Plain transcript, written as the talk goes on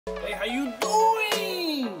Hey, how you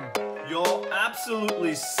doing? Y'all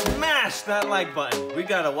absolutely smashed that like button. We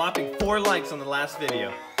got a whopping 4 likes on the last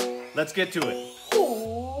video. Let's get to it.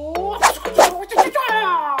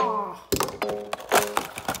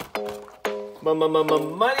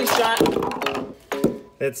 Money shot.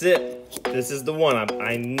 That's it. This is the one.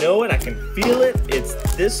 I know it. I can feel it. It's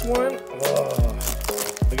this one. Oh,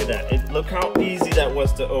 look at that. Look how easy that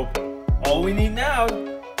was to open. All we need now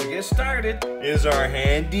to get started is our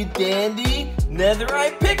handy dandy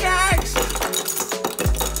netherite pickaxe.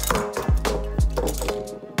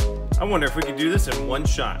 I wonder if we can do this in one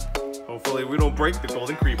shot. Hopefully we don't break the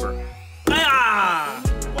golden creeper. Ah!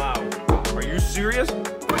 Wow. Are you serious?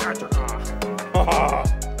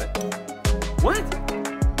 What?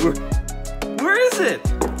 Where is it?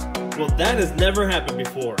 Well, that has never happened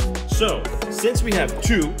before. So, since we have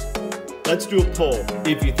 2, let's do a poll.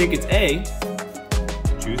 If you think it's A,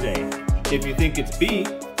 choose A. If you think it's B,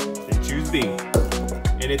 then choose B.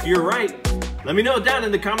 And if you're right, let me know down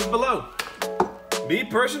in the comments below. Me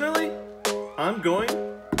personally, I'm going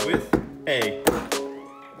with A.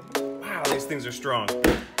 Wow, these things are strong.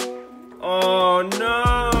 Oh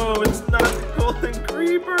no, it's not the golden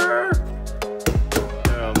creeper.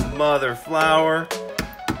 Oh, mother flower.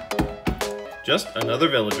 Just another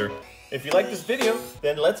villager. If you like this video,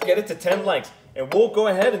 then let's get it to 10 likes and we'll go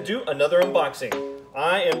ahead and do another unboxing.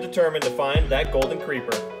 I am determined to find that golden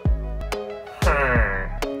creeper.